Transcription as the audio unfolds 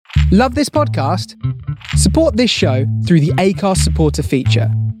Love this podcast? Support this show through the Acast supporter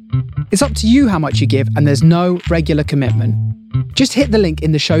feature. It's up to you how much you give, and there's no regular commitment. Just hit the link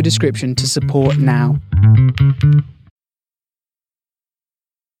in the show description to support now.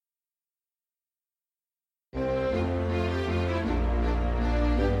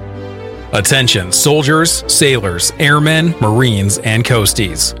 Attention soldiers, sailors, airmen, Marines, and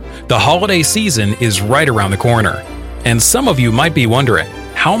coasties. The holiday season is right around the corner. And some of you might be wondering,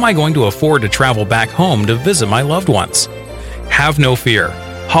 how am I going to afford to travel back home to visit my loved ones? Have no fear.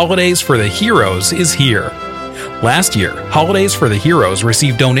 Holidays for the Heroes is here. Last year, Holidays for the Heroes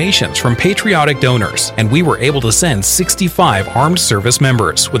received donations from patriotic donors, and we were able to send 65 armed service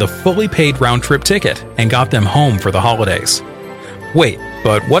members with a fully paid round-trip ticket and got them home for the holidays. Wait,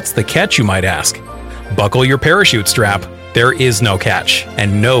 but what's the catch, you might ask? Buckle your parachute strap. There is no catch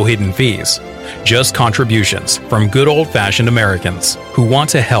and no hidden fees. Just contributions from good old-fashioned Americans who want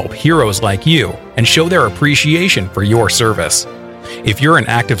to help heroes like you and show their appreciation for your service. If you're an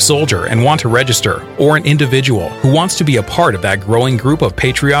active soldier and want to register, or an individual who wants to be a part of that growing group of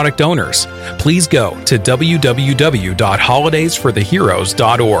patriotic donors, please go to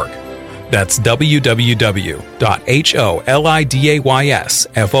www.holidaysfortheheroes.org. That's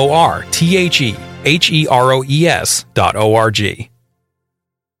www.holidaysfortheheroes.org.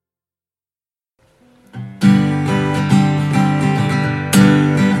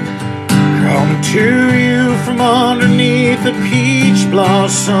 Come to you from underneath a peach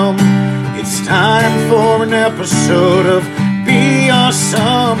blossom. It's time for an episode of Be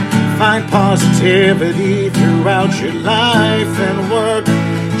Awesome. Find positivity throughout your life and work.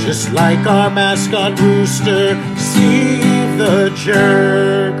 Just like our mascot rooster, Steve the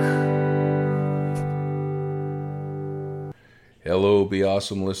Jerk. Hello, Be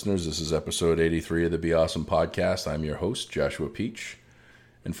Awesome listeners. This is episode 83 of the Be Awesome podcast. I'm your host, Joshua Peach.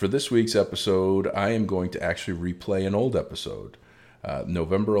 And for this week's episode, I am going to actually replay an old episode.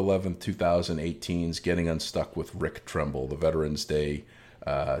 November 11th, 2018's Getting Unstuck with Rick Tremble, the Veterans Day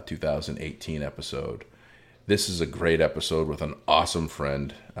 2018 episode. This is a great episode with an awesome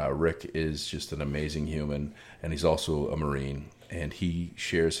friend. Rick is just an amazing human, and he's also a Marine, and he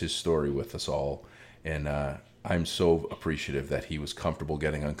shares his story with us all. And I'm so appreciative that he was comfortable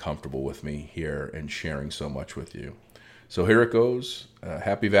getting uncomfortable with me here and sharing so much with you. So here it goes.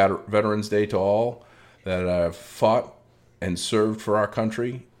 Happy Veterans Day to all that have fought and served for our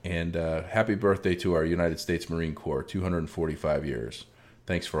country, and happy birthday to our United States Marine Corps, 245 years.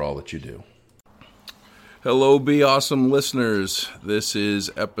 Thanks for all that you do. Hello, Be Awesome listeners. This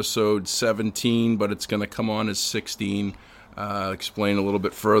is episode 17, but it's going to come on as 16. Explain a little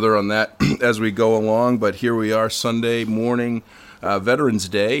bit further on that as we go along, but here we are, Sunday morning, Veterans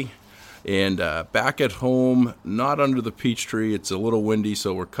Day. And back at home, not under the peach tree. It's a little windy,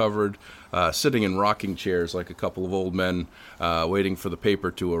 so we're covered, sitting in rocking chairs like a couple of old men waiting for the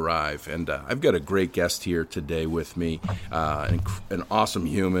paper to arrive. And I've got a great guest here today with me, an awesome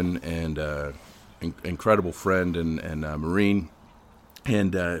human and incredible friend and Marine.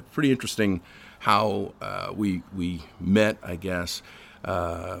 And pretty interesting how we met, I guess.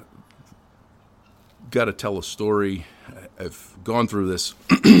 Got to tell a story. I've gone through this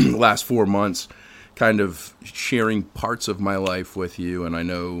last 4 months, kind of sharing parts of my life with you, and I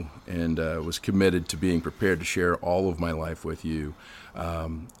know and was committed to being prepared to share all of my life with you,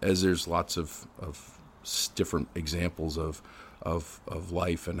 as there's lots of different examples of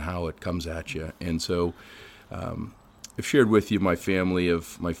life and how it comes at you. And so I've shared with you my family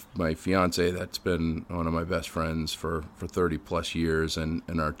of my fiance that's been one of my best friends for 30 plus years,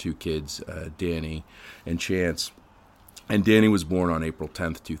 and our two kids, Danny and Chance. And Danny was born on April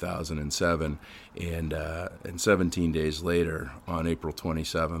 10th, 2007, and 17 days later, on April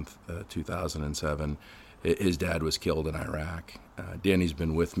 27th, 2007, his dad was killed in Iraq. Danny's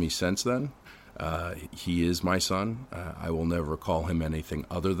been with me since then. He is my son. I will never call him anything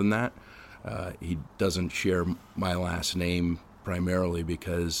other than that. He doesn't share my last name primarily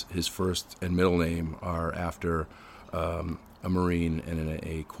because his first and middle name are after a Marine and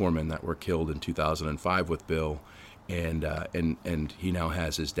a corpsman that were killed in 2005 with Bill. And he now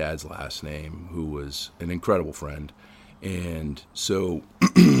has his dad's last name, who was an incredible friend. And so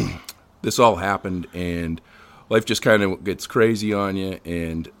this all happened, and life just kind of gets crazy on you.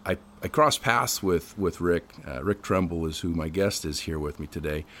 And I crossed paths with Rick. Rick Tremble is who my guest is here with me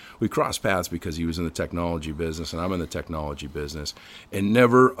today. We crossed paths because he was in the technology business, and I'm in the technology business, and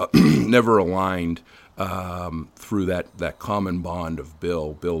never aligned through that common bond of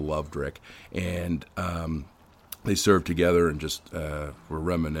Bill. Bill loved Rick, and they served together and just were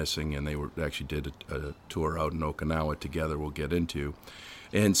reminiscing, and they actually did a tour out in Okinawa together we'll get into.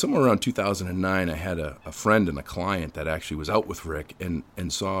 And somewhere around 2009, I had a friend and a client that actually was out with Rick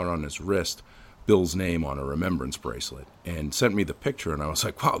and saw on his wrist Bill's name on a remembrance bracelet and sent me the picture. And I was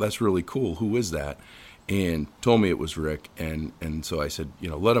like, wow, that's really cool. Who is that? And told me it was Rick. And so I said,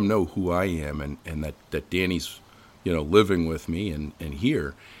 let him know who I am and that Danny's, living with me and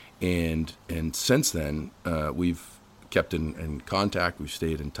here. And since then, we've kept in contact. We've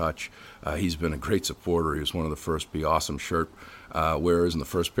stayed in touch. He's been a great supporter. He was one of the first Be Awesome shirt wearers, and the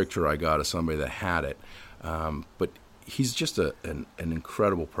first picture I got of somebody that had it. But he's just an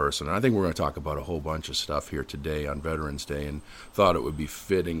incredible person. And I think we're going to talk about a whole bunch of stuff here today on Veterans Day, and thought it would be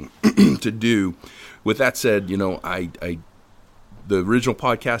fitting to do. With that said, the original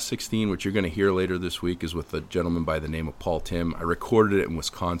podcast 16, which you're going to hear later this week, is with a gentleman by the name of Paul Tim. I recorded it in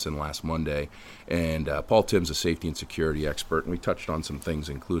Wisconsin last Monday, and Paul Tim's a safety and security expert, and we touched on some things,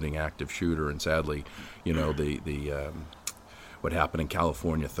 including active shooter, and sadly, what happened in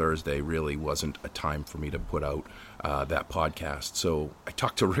California Thursday really wasn't a time for me to put out that podcast. So I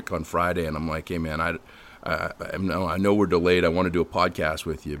talked to Rick on Friday, and I'm like, hey, man, I know we're delayed. I want to do a podcast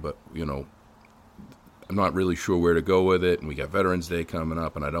with you, but, I'm not really sure where to go with it, and we got Veterans Day coming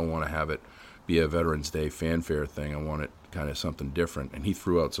up, and I don't want to have it be a Veterans Day fanfare thing. I want it kind of something different. And he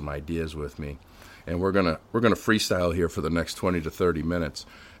threw out some ideas with me, and we're gonna freestyle here for the next 20 to 30 minutes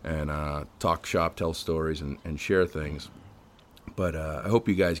and talk shop, tell stories, and share things. But I hope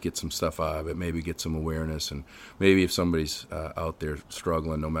you guys get some stuff out of it, maybe get some awareness, and maybe if somebody's out there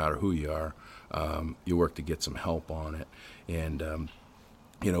struggling, no matter who you are, you work to get some help on it. And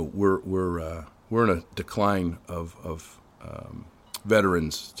we're in a decline of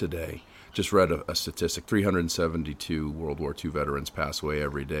veterans today. Just read a statistic: 372 World War II veterans pass away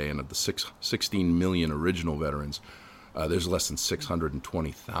every day, and of the 16 million original veterans, there's less than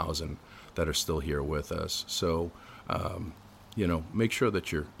 620,000 that are still here with us. So, make sure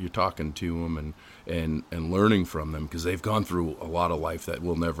that you're talking to them and learning from them, because they've gone through a lot of life that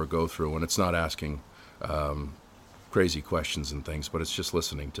we'll never go through, and it's not asking crazy questions and things, but it's just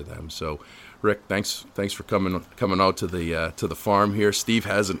listening to them. So, Rick, thanks for coming out to the farm here. Steve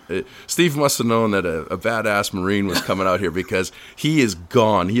must have known that a badass Marine was coming out here, because he is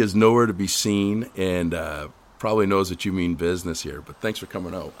gone. He is nowhere to be seen, and probably knows that you mean business here. But thanks for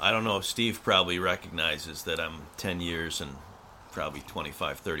coming out. I don't know if Steve probably recognizes that I'm 10 years and probably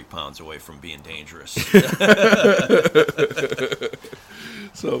 25, 30 pounds away from being dangerous.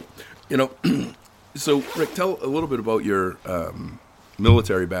 So, Rick, tell a little bit about your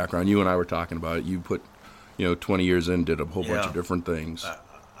military background. You and I were talking about it. You put, 20 years in, did a whole bunch of different things.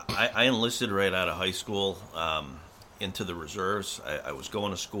 I enlisted right out of high school into the reserves. I was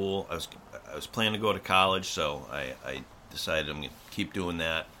going to school. I was planning to go to college, so I decided I'm going to keep doing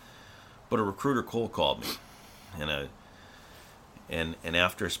that. But a recruiter cold called me, and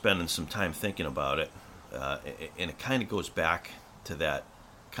after spending some time thinking about it, and it kind of goes back to that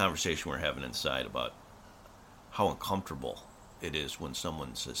conversation we're having inside about how uncomfortable it is when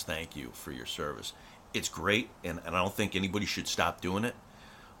someone says thank you for your service. It's great, and I don't think anybody should stop doing it,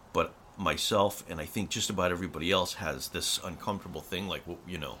 but myself, and I think just about everybody else, has this uncomfortable thing, like, what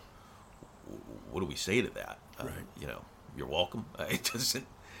do we say to that? Right. You're welcome. It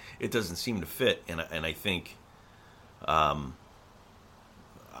doesn't seem to fit, and I think I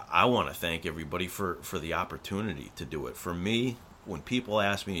want to thank everybody for the opportunity to do it. For me, when people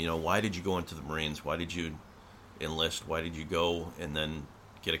ask me, why did you go into the Marines? Why did you enlist? Why did you go and then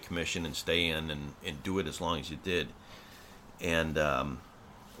get a commission and stay in and do it as long as you did? And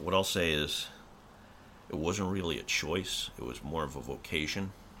what I'll say is, it wasn't really a choice. It was more of a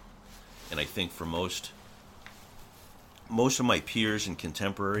vocation. And I think for most of my peers and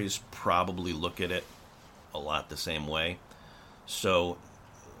contemporaries probably look at it a lot the same way. So,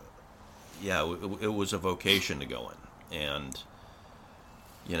 yeah, it was a vocation to go in. And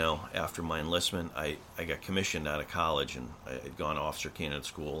after my enlistment, I got commissioned out of college, and I had gone to officer candidate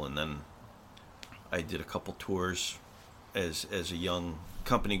school, and then I did a couple tours as a young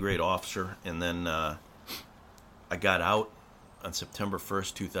company grade officer, and then I got out on September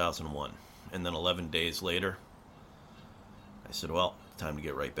 1st, 2001, and then 11 days later, I said, well, time to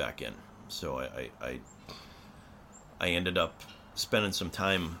get right back in. So I ended up spending some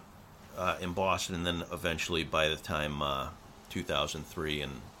time in Boston, and then eventually, by the time 2003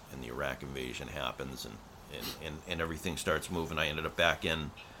 and the Iraq invasion happens and everything starts moving, I ended up back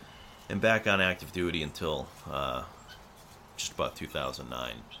in and back on active duty until just about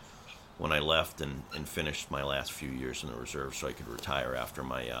 2009, when I left and finished my last few years in the reserve so I could retire after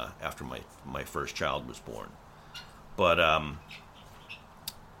my first child was born. But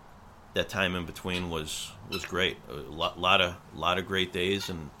that time in between was great. A lot of great days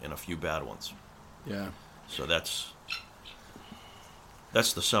and a few bad ones. Yeah. So that's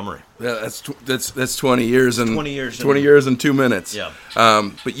the summary. Yeah, that's 20 years and 20 years 20 years and 2 minutes. Yeah.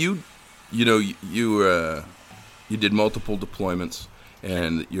 But you did multiple deployments,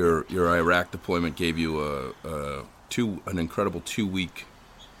 and your Iraq deployment gave you an incredible 2-week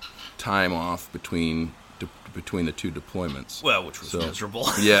time off between the two deployments. Well, which was miserable.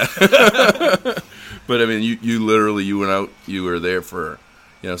 Yeah. But I mean, you literally went out. You were there for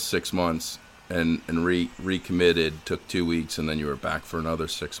 6 months. And recommitted, took 2 weeks, and then you were back for another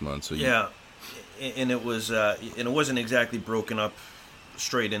 6 months. So yeah, and it wasn't exactly broken up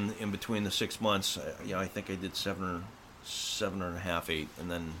straight in between the 6 months. I think I did 7 and a half, 8,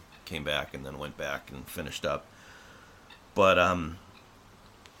 and then came back, and then went back and finished up. But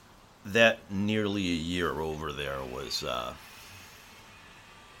that nearly a year over there was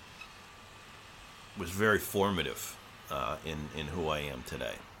very formative in who I am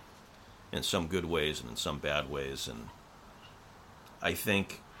today. In some good ways and in some bad ways. And I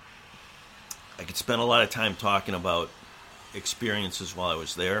think I could spend a lot of time talking about experiences while I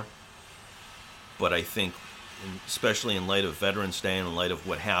was there. But I think, especially in light of Veterans Day and in light of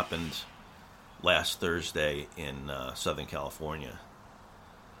what happened last Thursday in Southern California,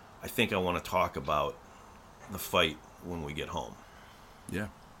 I think I want to talk about the fight when we get home. Yeah.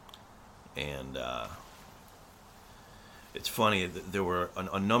 And it's funny, there were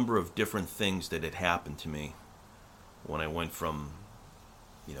a number of different things that had happened to me when I went from,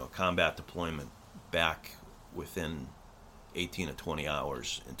 combat deployment back within 18 to 20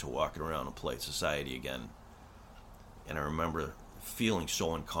 hours into walking around in polite society again. And I remember feeling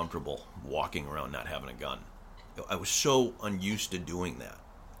so uncomfortable walking around not having a gun. I was so unused to doing that.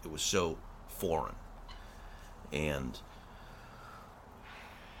 It was so foreign. And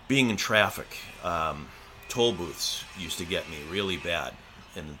being in traffic, toll booths used to get me really bad,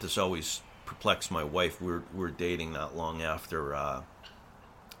 and this always perplexed my wife. We were dating not long after I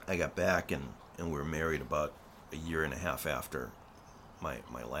got back, and we were married about a year and a half after my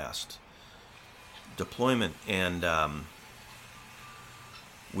last deployment. And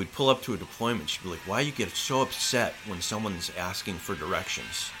we'd pull up to a deployment. She'd be like, "Why you get so upset when someone's asking for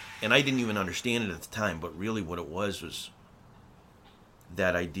directions?" And I didn't even understand it at the time, but really what it was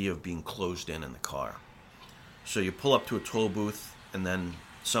that idea of being closed in the car. So you pull up to a toll booth, and then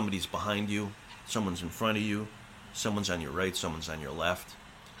somebody's behind you, someone's in front of you, someone's on your right, someone's on your left.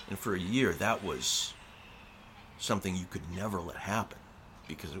 And for a year, that was something you could never let happen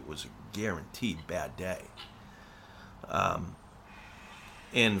because it was a guaranteed bad day.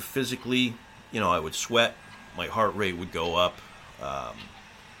 And physically, I would sweat, my heart rate would go up.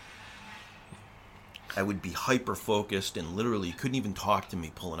 I would be hyper-focused, and literally you couldn't even talk to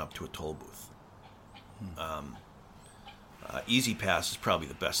me pulling up to a toll booth. Easy Pass is probably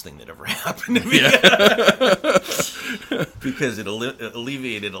the best thing that ever happened to me. Because it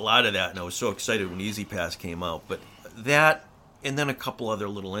alleviated a lot of that, and I was so excited when Easy Pass came out. But that, and then a couple other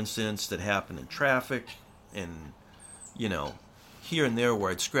little incidents that happened in traffic, and, here and there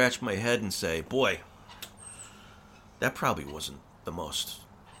where I'd scratch my head and say, boy, that probably wasn't the most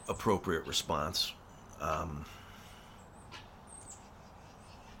appropriate response.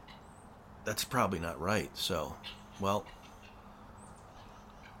 That's probably not right. So, well,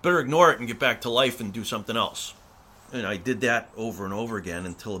 better ignore it and get back to life and do something else. And I did that over and over again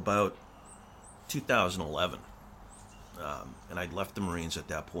until about 2011. And I'd left the Marines at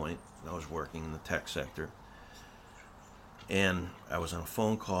that point. I was working in the tech sector. And I was on a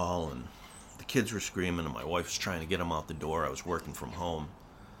phone call, and the kids were screaming, and my wife was trying to get them out the door. I was working from home.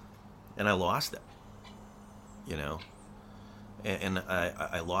 And I lost it, And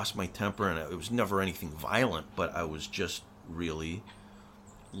I lost my temper, and it was never anything violent, but I was just really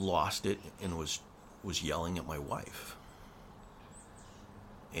lost it and was yelling at my wife.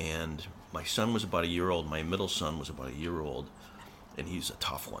 And my son was about a year old. My middle son was about a year old, and he's a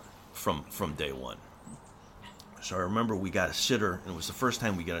tough one from day one. So I remember we got a sitter, and it was the first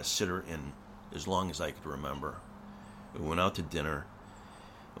time we got a sitter in as long as I could remember. We went out to dinner,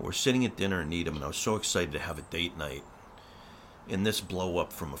 and we're sitting at dinner in Needham, and I was so excited to have a date night. And this blow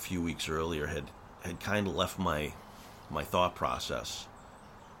up from a few weeks earlier had kind of left my thought process.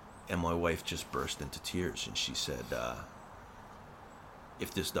 And my wife just burst into tears, and she said,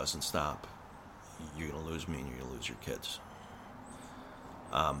 if this doesn't stop, you're going to lose me and you're going to lose your kids.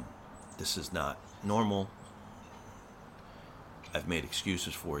 This is not normal. I've made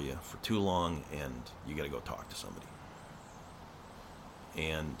excuses for you for too long, and you got to go talk to somebody.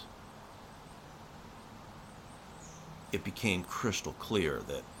 And it became crystal clear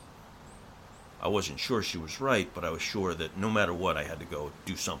that I wasn't sure she was right, but I was sure that no matter what, I had to go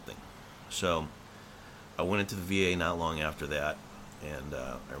do something. So I went into the VA not long after that, and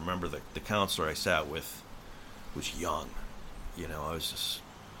I remember the counselor I sat with was young. You know, I was this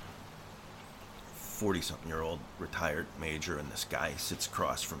 40-something-year-old retired major, and this guy sits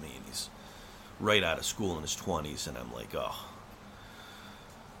across from me, and he's right out of school in his 20s, and I'm like, oh,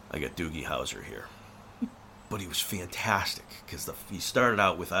 I got Doogie Howser here. But he was fantastic, because he started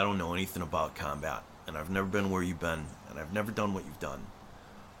out with, I don't know anything about combat, and I've never been where you've been, and I've never done what you've done,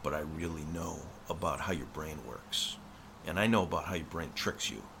 but I really know about how your brain works, and I know about how your brain tricks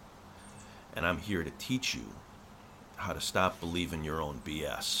you, and I'm here to teach you how to stop believing your own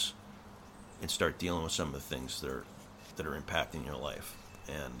BS and start dealing with some of the things that are impacting your life.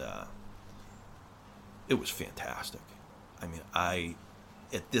 And it was fantastic. I mean,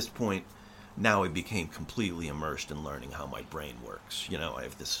 at this point, now I became completely immersed in learning how my brain works. You know, I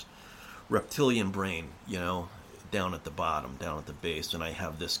have this reptilian brain, you know, down at the bottom, down at the base, and I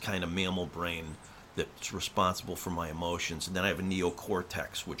have this kind of mammal brain that's responsible for my emotions. And then I have a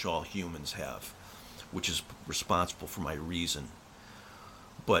neocortex, which all humans have, which is responsible for my reason.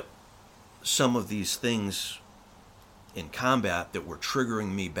 But some of these things in combat that were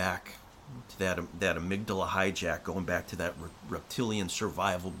triggering me back to that amygdala hijack, going back to that reptilian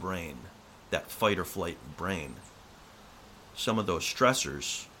survival brain, that fight or flight brain, some of those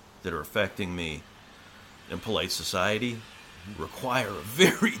stressors that are affecting me in polite society require a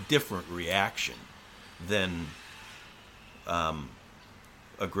very different reaction than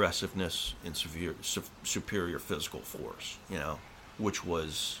aggressiveness and superior physical force, you know, which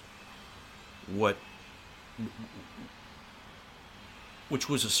was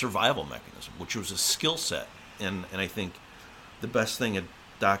a survival mechanism, which was a skill set. And I think the best thing a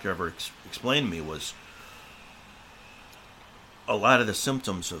doctor ever explained to me was a lot of the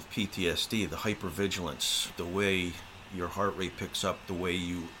symptoms of PTSD, the hypervigilance, the way your heart rate picks up, the way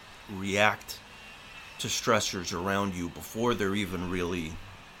you react to stressors around you before they're even really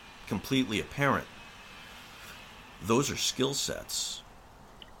completely apparent, those are skill sets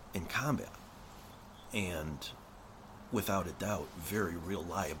in combat. And without a doubt, very real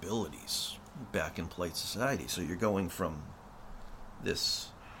liabilities back in polite society. So you're going from this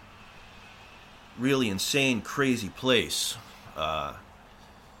really insane, crazy place, and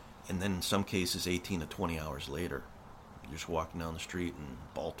then in some cases 18 to 20 hours later, you're just walking down the street in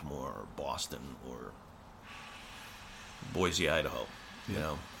Baltimore or Boston or Boise, Idaho, you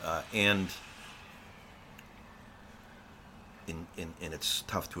know, and it's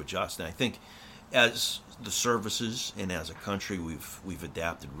tough to adjust. And I think as the services and as a country, we've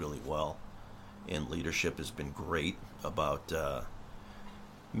adapted really well, and leadership has been great about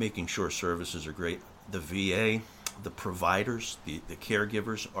making sure services are great. The VA, the providers, the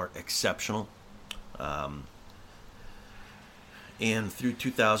caregivers are exceptional. And through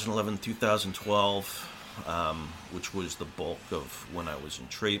 2011, 2012, which was the bulk of when I was in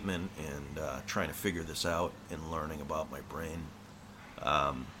treatment and trying to figure this out and learning about my brain,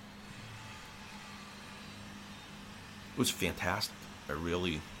 it was fantastic. I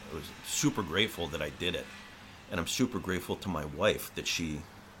was super grateful that I did it. And I'm super grateful to my wife that she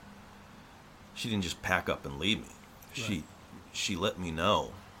didn't just pack up and leave me. Right. She let me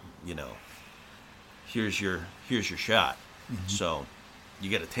know, you know, here's your shot. Mm-hmm. So you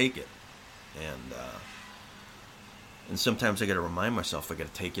got to take it. And sometimes I got to remind myself I got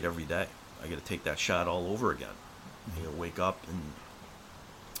to take it every day. I got to take that shot all over again. Mm-hmm. You know, wake up and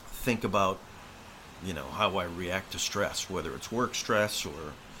think about, you know, how I react to stress, whether it's work stress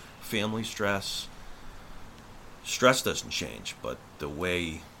or family stress. Stress doesn't change, but the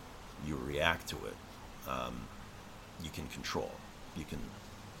way you react to it, you can control. You can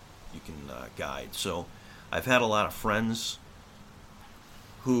guide. So I've had a lot of friends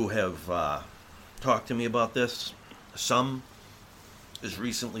who have talked to me about this. Some as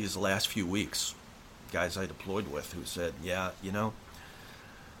recently as the last few weeks, guys I deployed with who said, yeah, you know,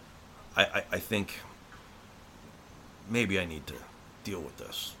 I think maybe I need to deal with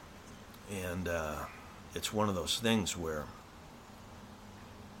this. And it's one of those things where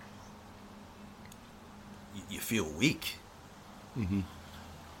you feel weak. Mm-hmm.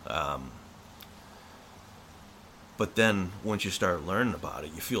 But then once you start learning about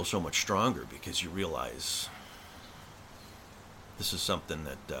it, you feel so much stronger because you realize this is something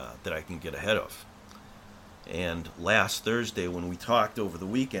that I can get ahead of. And last Thursday when we talked over the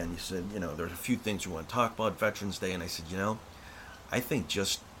weekend, you said, you know, there's a few things we want to talk about, Veterans Day, and I said, you know, I think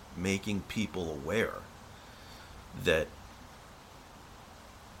just making people aware that,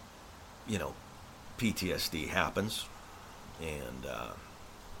 you know, PTSD happens, and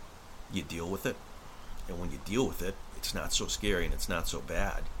you deal with it. And when you deal with it, it's not so scary and it's not so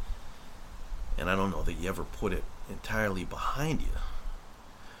bad. And I don't know that you ever put it entirely behind you.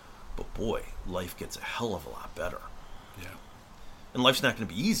 But boy, life gets a hell of a lot better. Yeah. And life's not going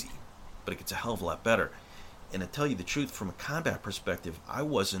to be easy, but it gets a hell of a lot better. And to tell you the truth, from a combat perspective, I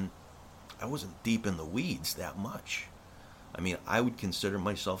wasn't deep in the weeds that much. I mean, I would consider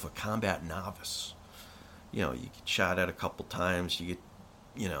myself a combat novice. You know, you get shot at a couple times, you get,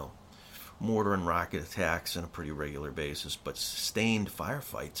 you know, mortar and rocket attacks on a pretty regular basis, but sustained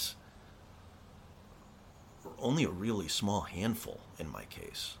firefights were only a really small handful in my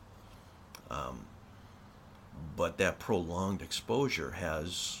case. But that prolonged exposure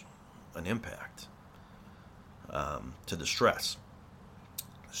has an impact to the stress.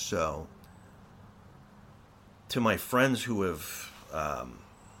 So, to my friends who have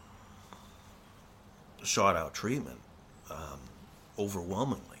sought out treatment,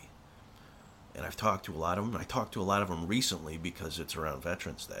 overwhelmingly, and I've talked to a lot of them. I talked to a lot of them recently because it's around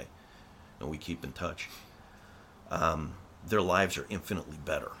Veterans Day, and we keep in touch. Their lives are infinitely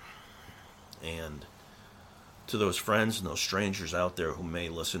better. And to those friends and those strangers out there who may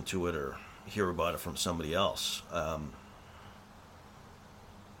listen to it or hear about it from somebody else,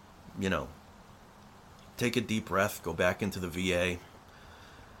 you know, take a deep breath, go back into the VA.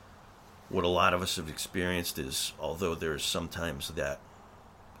 What a lot of us have experienced is, although there's sometimes that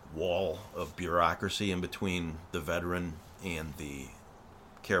wall of bureaucracy in between the veteran and the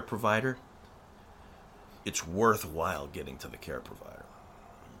care provider, it's worthwhile getting to the care provider.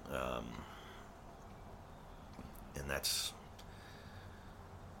 And that's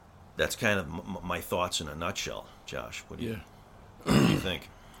kind of my thoughts in a nutshell, Josh. What do you think?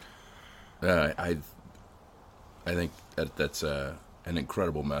 I think that's an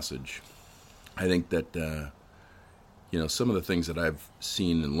incredible message. I think that you know, some of the things that I've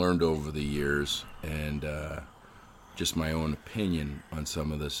seen and learned over the years, and just my own opinion on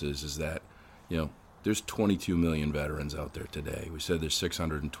some of this is that, you know, there's 22 million veterans out there today. We said there's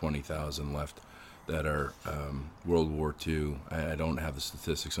 620,000 left that are World War II. I don't have the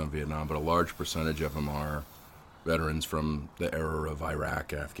statistics on Vietnam, but a large percentage of them are veterans from the era of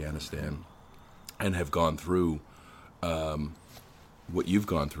Iraq, Afghanistan, and have gone through what you've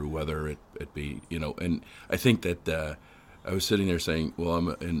gone through, whether it be, you know, and I think that I was sitting there saying, well, I'm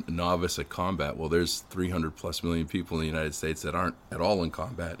a novice at combat. Well, there's 300 plus million people in the United States that aren't at all in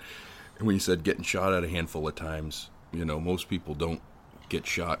combat. And when you said getting shot at a handful of times, you know, most people don't get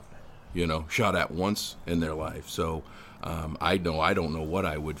shot at once in their life. So I don't know what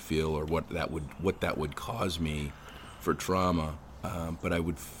I would feel or what that would cause me for trauma. But I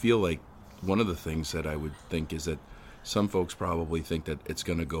would feel like one of the things that I would think is that some folks probably think that it's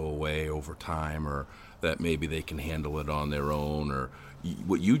going to go away over time, or that maybe they can handle it on their own, or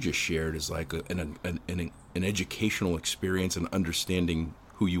what you just shared is like an educational experience and understanding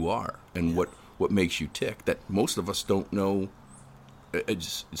who you are and what makes you tick that most of us don't know.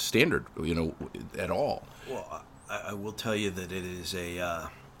 It's standard, you know, at all. Well, I will tell you that it is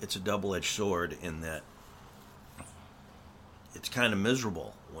it's a double-edged sword in that it's kind of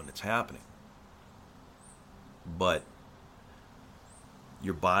miserable when it's happening, but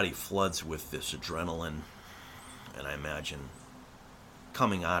your body floods with this adrenaline, and I imagine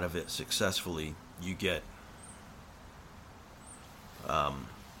coming out of it successfully, you get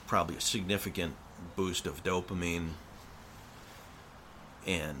probably a significant boost of dopamine,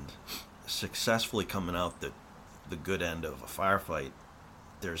 and successfully coming out the good end of a firefight,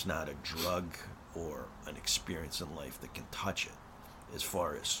 there's not a drug or an experience in life that can touch it as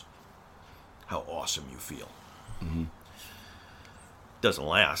far as how awesome you feel. Mm-hmm. Doesn't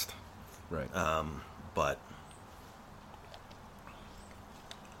last, right? But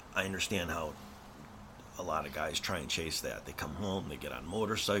I understand how a lot of guys try and chase that. They come home, they get on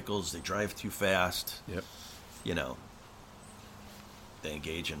motorcycles, they drive too fast. Yep. You know, they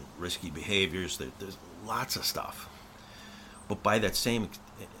engage in risky behaviors. There's lots of stuff. But by that same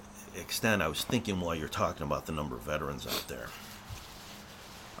extent, I was thinking while you're talking about the number of veterans out there,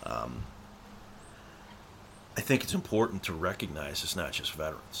 I think it's important to recognize it's not just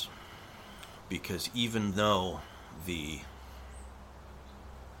veterans. Because even though the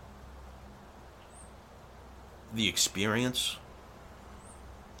experience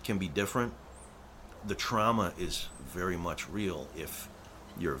can be different, the trauma is very much real. If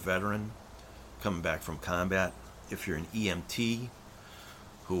you're a veteran coming back from combat, if you're an EMT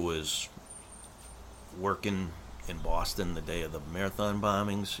who was working in Boston the day of the marathon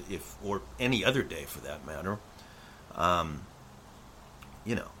bombings, or any other day for that matter,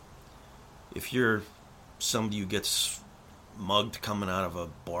 you know, if you're somebody who gets mugged coming out of a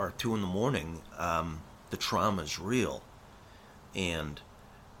bar at 2 a.m, the trauma is real. And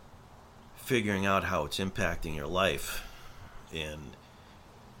figuring out how it's impacting your life and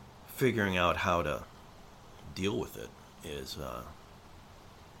figuring out how to deal with it is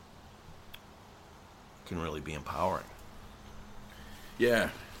can really be empowering. Yeah.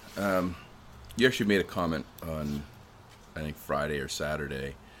 You actually made a comment on, I think, Friday or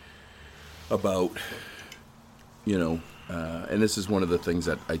Saturday about, and this is one of the things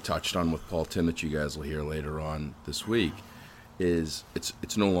that I touched on with Paul Tim that you guys will hear later on this week, is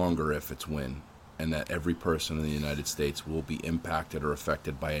it's no longer if, it's when, and that every person in the United States will be impacted or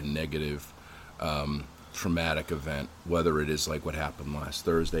affected by a negative traumatic event, whether it is like what happened last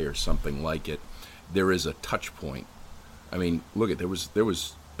Thursday or something like it. There is a touch point. I mean, look, there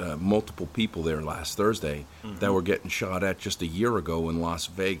was multiple people there last Thursday that were getting shot at just a year ago in Las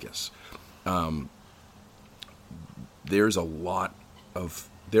Vegas. There are a lot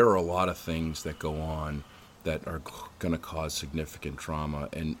of things that go on that are going to cause significant trauma,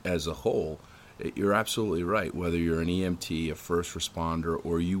 and as a whole, you're absolutely right. Whether you're an EMT, a first responder,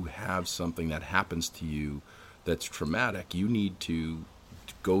 or you have something that happens to you that's traumatic, you need to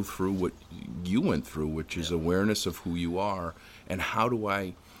go through what you went through, which is awareness of who you are and how do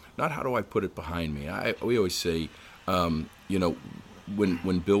I put it behind me. We always say,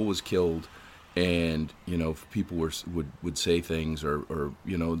 when Bill was killed, and people would say things, or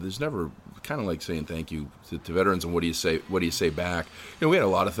there's never, kind of like saying thank you to veterans, and what do you say back? We had a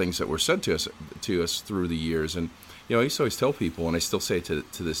lot of things that were said to us through the years, and I used to always tell people, and I still say it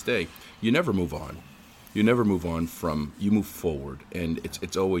to this day, you never move on. You never move on from, you move forward, and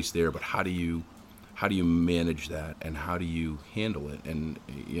it's always there. But how do you manage that, and how do you handle it, and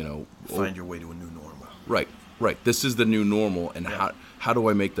find your way to a new normal. Right. This is the new normal, and how do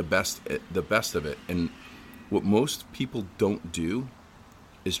I make the best of it? And what most people don't do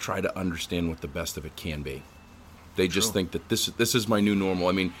is try to understand what the best of it can be. They just think that this is my new normal.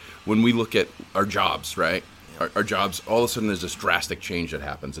 I mean, when we look at our jobs, right? Our jobs, all of a sudden there's this drastic change that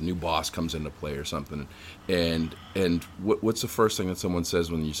happens. A new boss comes into play or something. And what's the first thing that someone says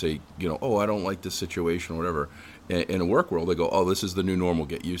when you say, oh, I don't like this situation or whatever? In a work world, they go, oh, this is the new normal,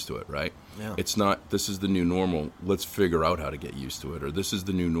 get used to it, right? Yeah. It's not, this is the new normal, let's figure out how to get used to it. Or this is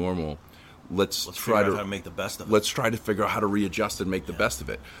the new normal, let's try to make the best of it. Let's try to figure out how to readjust and make the best of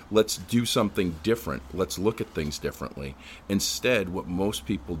it. Let's do something different. Let's look at things differently. Instead, what most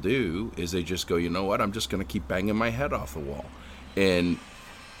people do is they just go, you know what, I'm just going to keep banging my head off the wall. And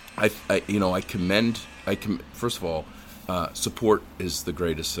I commend, first of all, support is the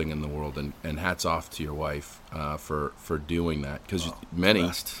greatest thing in the world, and hats off to your wife for doing that, because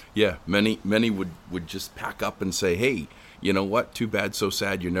many would just pack up and say, hey, you know what, too bad, so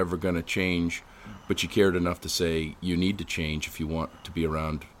sad, you're never going to change, but you cared enough to say you need to change if you want to be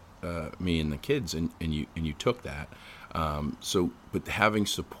around me and the kids, and you took that. But having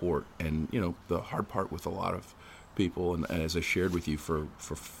support, and the hard part with a lot of people, and as I shared with you, for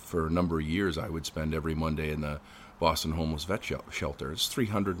a number of years, I would spend every Monday in the Boston Homeless Vet Shelter. It's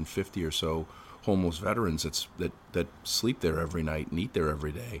 350 or so homeless veterans that sleep there every night and eat there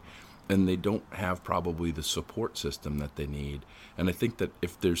every day, and they don't have probably the support system that they need. And I think that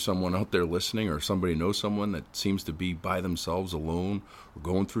if there's someone out there listening, or somebody knows someone that seems to be by themselves, alone, or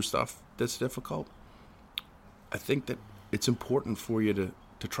going through stuff that's difficult, I think that it's important for you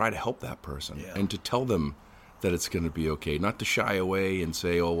to try to help that person, and to tell them that it's going to be okay, not to shy away and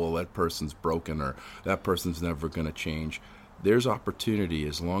say, oh, well, that person's broken, or that person's never going to change. There's opportunity,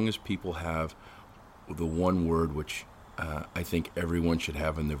 as long as people have the one word which I think everyone should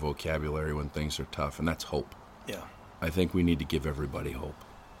have in their vocabulary when things are tough, and that's hope. Yeah. I think we need to give everybody hope.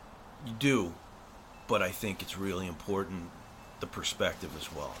 You do, but I think it's really important, the perspective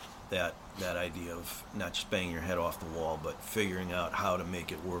as well. That idea of not just banging your head off the wall, but figuring out how to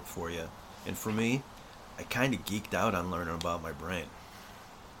make it work for you. And for me, I kind of geeked out on learning about my brain.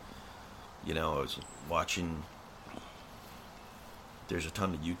 I was watching, there's a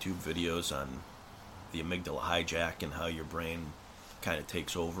ton of YouTube videos on the amygdala hijack and how your brain kind of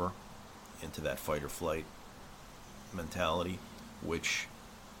takes over into that fight or flight mentality, which,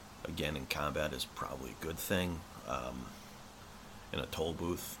 again, in combat is probably a good thing. In a toll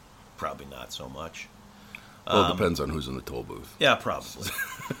booth, probably not so much. Well, it depends on who's in the toll booth. Yeah, probably.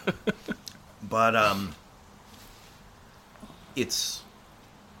 But I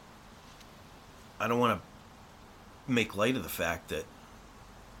don't want to make light of the fact that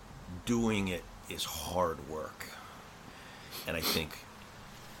doing it is hard work. And I think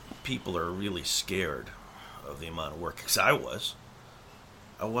people are really scared of the amount of work. Because I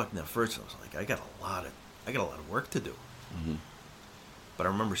walked in there first, and I was like, I got a lot of work to do. But I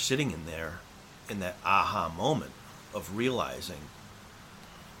remember sitting in there in that aha moment of realizing,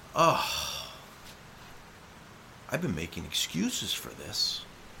 oh, I've been making excuses for this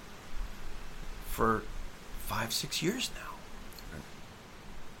for 5-6 years now.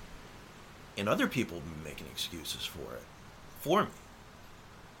 And other people have been making excuses for me.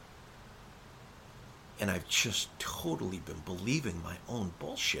 And I've just totally been believing my own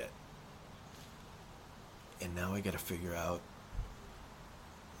bullshit. And now I got to figure out,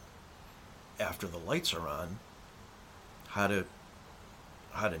 after the lights are on, how to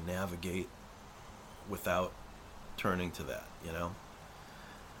navigate without turning to that,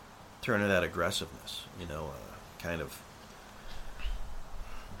 turn to that aggressiveness, kind of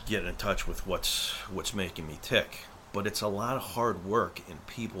get in touch with what's making me tick. But it's a lot of hard work, and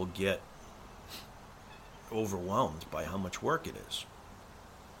people get overwhelmed by how much work it is.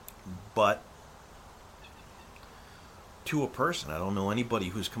 But to a person, I don't know anybody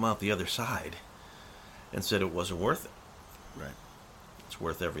who's come out the other side and said it wasn't worth it. Right. It's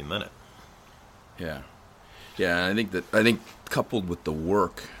worth every minute. Yeah. Yeah, I think coupled with the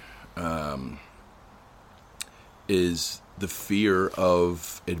work is the fear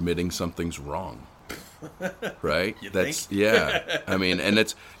of admitting something's wrong. Right? Think? Yeah. I mean, and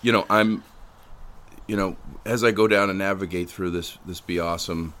it's, I'm, as I go down and navigate through this Be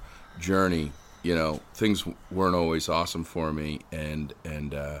Awesome journey, things weren't always awesome for me, and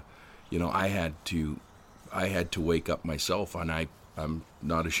I had to wake up myself, and I'm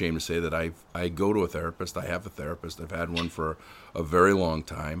not ashamed to say that I go to a therapist. I have a therapist. I've had one for a very long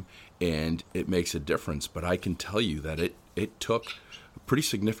time, and it makes a difference. But I can tell you that it took pretty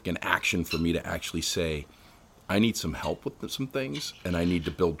significant action for me to actually say, I need some help with some things, and I need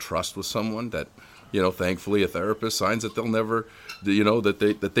to build trust with someone that, thankfully a therapist signs that they'll never,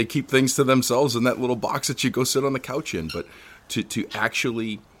 that they keep things to themselves in that little box that you go sit on the couch in. But to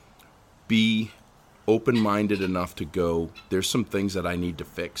actually be open-minded enough to go, there's some things that I need to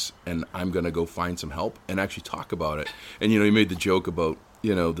fix, and I'm going to go find some help and actually talk about it. And, you made the joke about,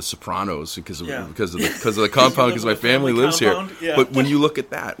 The Sopranos because of the compound, because my family lives here. Yeah. But when you look at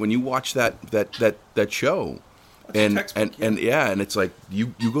that, when you watch that show, and it's like you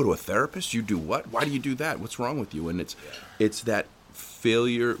go to a therapist, you do what? Why do you do that? What's wrong with you? And it's that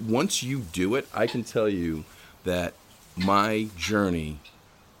failure. Once you do it, I can tell you that my journey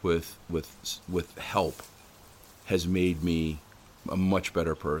with help has made me a much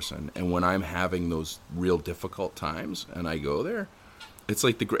better person. And when I'm having those real difficult times and I go there, it's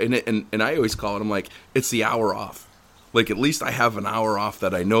like and I always call it, I'm like, it's the hour off. Like, at least I have an hour off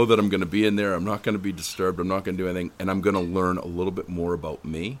that I know that I'm going to be in there. I'm not going to be disturbed. I'm not going to do anything. And I'm going to learn a little bit more about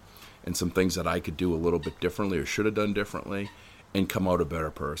me and some things that I could do a little bit differently or should have done differently and come out a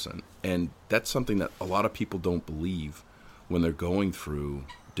better person. And that's something that a lot of people don't believe when they're going through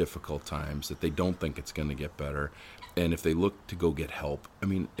difficult times, that they don't think it's going to get better. And if they look to go get help, I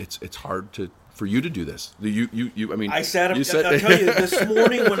mean, it's hard for you to do this. I mean, I sat up. I'll tell you, this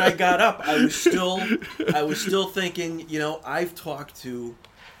morning when I got up, I was still thinking. I've talked to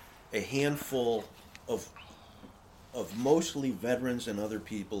a handful of mostly veterans and other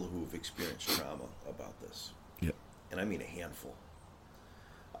people who've experienced trauma about this. Yeah. And I mean a handful.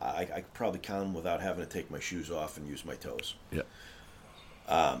 I could probably count them without having to take my shoes off and use my toes. Yeah.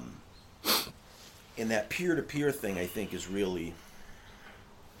 And that peer-to-peer thing, I think, is really,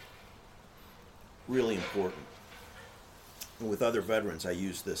 really important. And with other veterans, I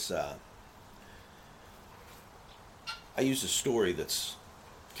use this. I use a story that's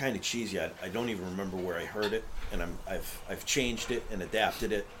kind of cheesy. I don't even remember where I heard it, and I've changed it and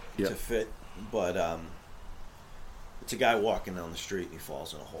adapted it to fit. But it's a guy walking down the street and he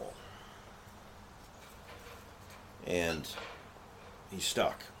falls in a hole, and he's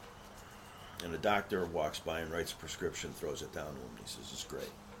stuck. And a doctor walks by and writes a prescription, throws it down to him, and he says, "It's great,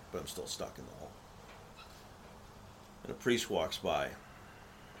 but I'm still stuck in the hole." And a priest walks by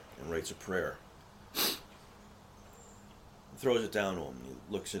and writes a prayer, and throws it down to him, and he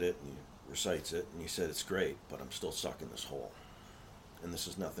looks at it and he recites it, and he said, "It's great, but I'm still stuck in this hole." And this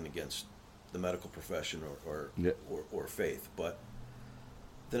is nothing against the medical profession or faith, but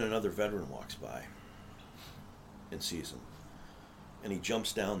then another veteran walks by and sees him, and he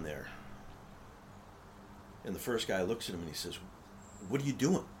jumps down there. And the first guy looks at him and he says, "What are you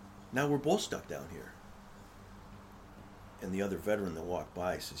doing? Now we're both stuck down here." And the other veteran that walked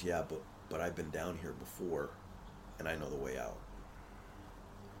by says, "Yeah, but I've been down here before, and I know the way out."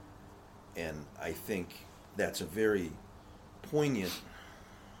 And I think that's a very poignant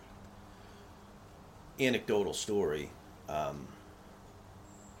anecdotal story. And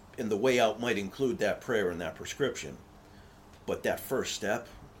the way out might include that prayer and that prescription. But that first step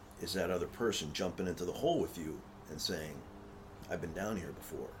is that other person jumping into the hole with you and saying, I've been down here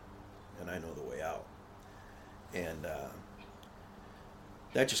before, and I know the way out. And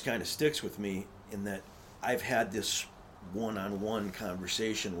that just kind of sticks with me in that I've had this one-on-one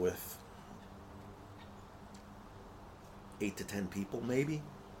conversation with 8 to 10 people, maybe.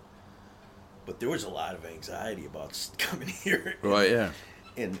 But there was a lot of anxiety about coming here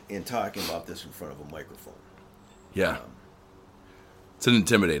and talking about this in front of a microphone. Yeah. It's an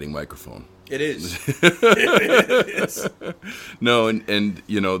intimidating microphone. It is. It is. No, and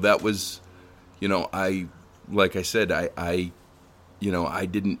that was, like I said, I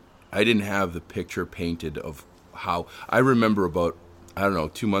didn't have the picture painted of how. I remember about,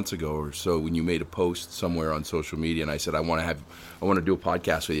 2 months ago or so when you made a post somewhere on social media, and I said I want to do a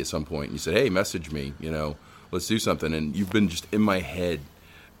podcast with you at some point. And you said, hey, message me, let's do something. And you've been just in my head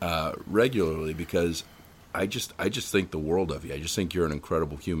regularly because I just think the world of you. I just think you're an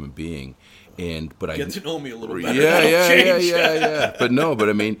incredible human being. But I get to know me a little better. Yeah. But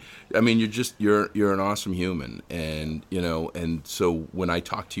I mean, you're an awesome human, and and so when I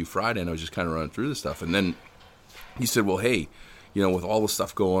talked to you Friday, and I was just kind of running through this stuff, and then you said, well, hey, with all the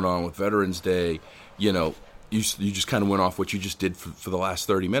stuff going on with Veterans Day, you just kind of went off what you just did for the last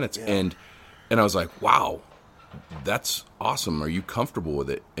 30 minutes, and I was like, wow. That's awesome. Are you comfortable with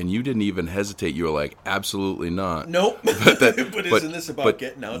it? And you didn't even hesitate. You were like, absolutely not. Nope. But isn't this about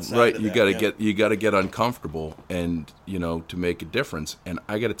getting outside? Right. Of You got to get uncomfortable, and to make a difference. And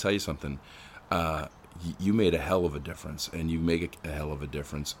I got to tell you something. You made a hell of a difference, and you make a hell of a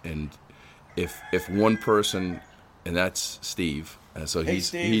difference. And if one person, and that's Steve. So hey,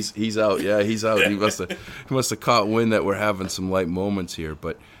 he's out. Yeah, he's out. He must have caught wind that we're having some light moments here,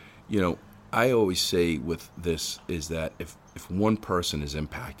 but I always say with this is that if one person is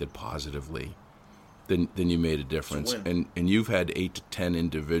impacted positively, then you made a difference. And you've had 8 to 10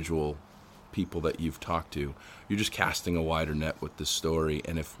 individual people that you've talked to. You're just casting a wider net with this story.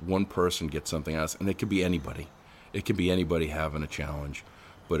 And if one person gets something else, and it could be anybody, having a challenge.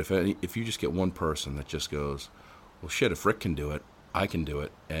 But if you just get one person that just goes, well, shit, if Rick can do it, I can do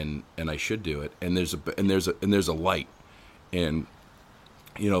it, and I should do it. And there's a light, and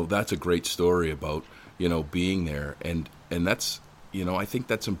that's a great story about, being there. And that's, I think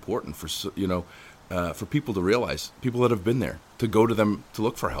that's important for people to realize, people that have been there, to go to them to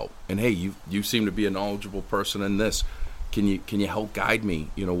look for help. And, hey, you seem to be a knowledgeable person in this. Can you help guide me?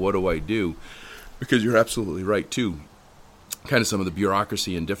 What do I do? Because you're absolutely right, too. Kind of some of the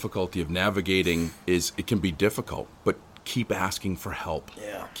bureaucracy and difficulty of navigating it can be difficult, but keep asking for help.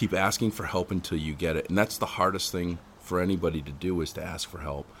 Yeah. Keep asking for help until you get it. And that's the hardest thing for anybody to do, is to ask for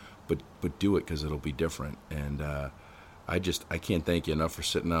help, but do it, because it'll be different. And I can't thank you enough for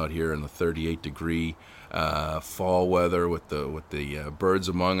sitting out here in the 38-degree fall weather with the birds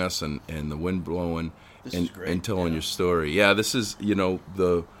among us and the wind blowing and telling your story. Yeah, this is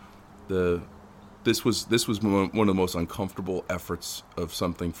this was one of the most uncomfortable efforts of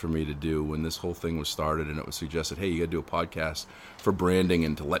something for me to do when this whole thing was started, and it was suggested, hey, you got to do a podcast for branding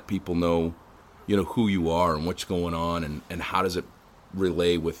and to let people know who you are and what's going on and how does it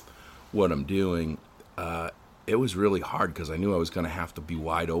relay with what I'm doing. It was really hard because I knew I was going to have to be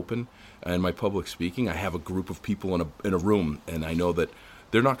wide open. And my public speaking, I have a group of people in a room, and I know that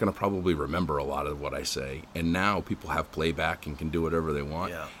they're not going to probably remember a lot of what I say. And now people have playback and can do whatever they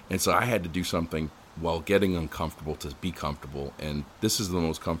want. Yeah. And so I had to do something while getting uncomfortable to be comfortable. And this is the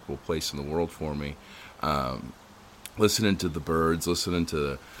most comfortable place in the world for me. Listening to the birds, listening to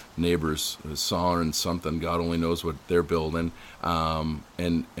the neighbors sawing something, God only knows what they're building,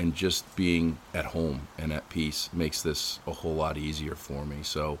 and just being at home and at peace makes this a whole lot easier for me.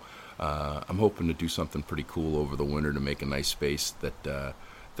 So I'm hoping to do something pretty cool over the winter to make a nice space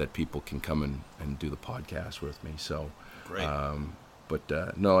that people can come and do the podcast with me. So great.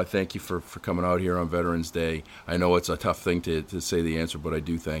 No, I thank you for coming out here on Veterans Day. I know it's a tough thing to say the answer, but I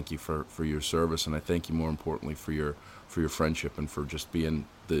do thank you for your service, and I thank you more importantly for your friendship and for just being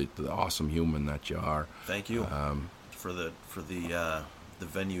the awesome human that you are. Thank you for the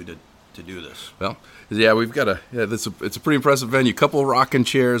venue to do this. Well, yeah, we've got it's a pretty impressive venue. Couple of rocking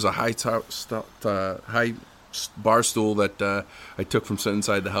chairs, a high bar stool that I took from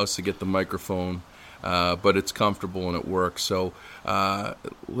inside the house to get the microphone. But it's comfortable and it works. So,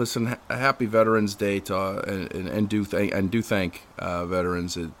 listen, happy Veterans Day and do thank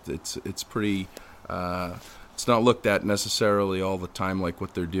veterans. It's pretty. It's not looked at necessarily all the time like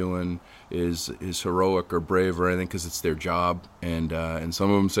what they're doing is heroic or brave or anything, because it's their job. And some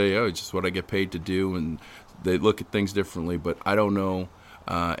of them say, oh, it's just what I get paid to do, and they look at things differently. But I don't know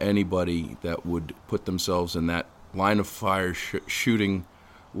anybody that would put themselves in that line of fire shooting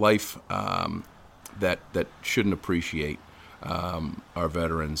life that shouldn't appreciate our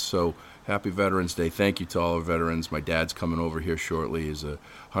veterans. So happy Veterans Day. Thank you to all our veterans. My dad's coming over here shortly. He's a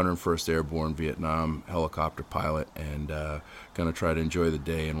 101st Airborne Vietnam helicopter pilot, and going to try to enjoy the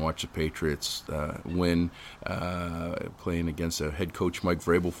day and watch the Patriots win, playing against a head coach, Mike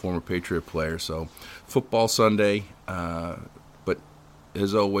Vrabel, former Patriot player. So football Sunday, but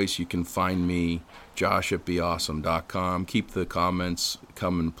as always, you can find me, josh@beawesome.com. Keep the comments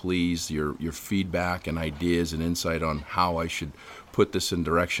coming, please. Your feedback and ideas and insight on how I should put this in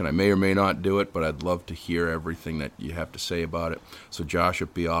direction. I may or may not do it, but I'd love to hear everything that you have to say about it. So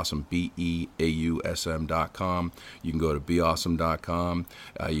josh@beawesome, BEAUSM.com. You can go to beawesome.com.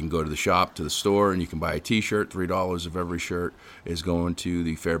 You can go to the shop, to the store, and you can buy a T-shirt. $3 of every shirt is going to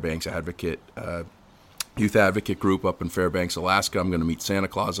the Fairbanks Advocate Youth Advocate Group up in Fairbanks, Alaska. I'm going to meet Santa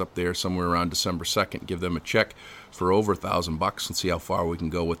Claus up there somewhere around December 2nd, give them a check for over $1,000 and see how far we can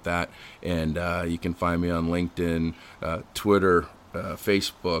go with that. And you can find me on LinkedIn, Twitter,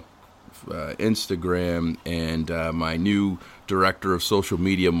 Facebook, Instagram, and my new director of social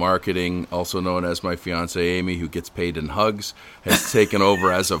media marketing, also known as my fiance Amy, who gets paid in hugs, has taken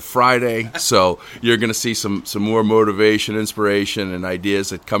over as of Friday. So you're going to see some more motivation, inspiration, and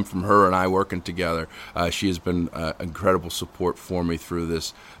ideas that come from her and I working together. She has been incredible support for me through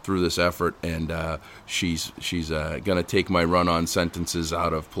this effort, and she's going to take my run-on sentences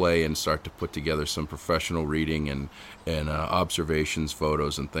out of play and start to put together some professional reading and observations,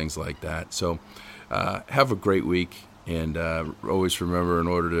 photos, and things like that. So have a great week. And always remember, in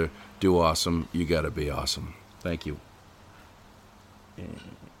order to do awesome, you got to be awesome. Thank you.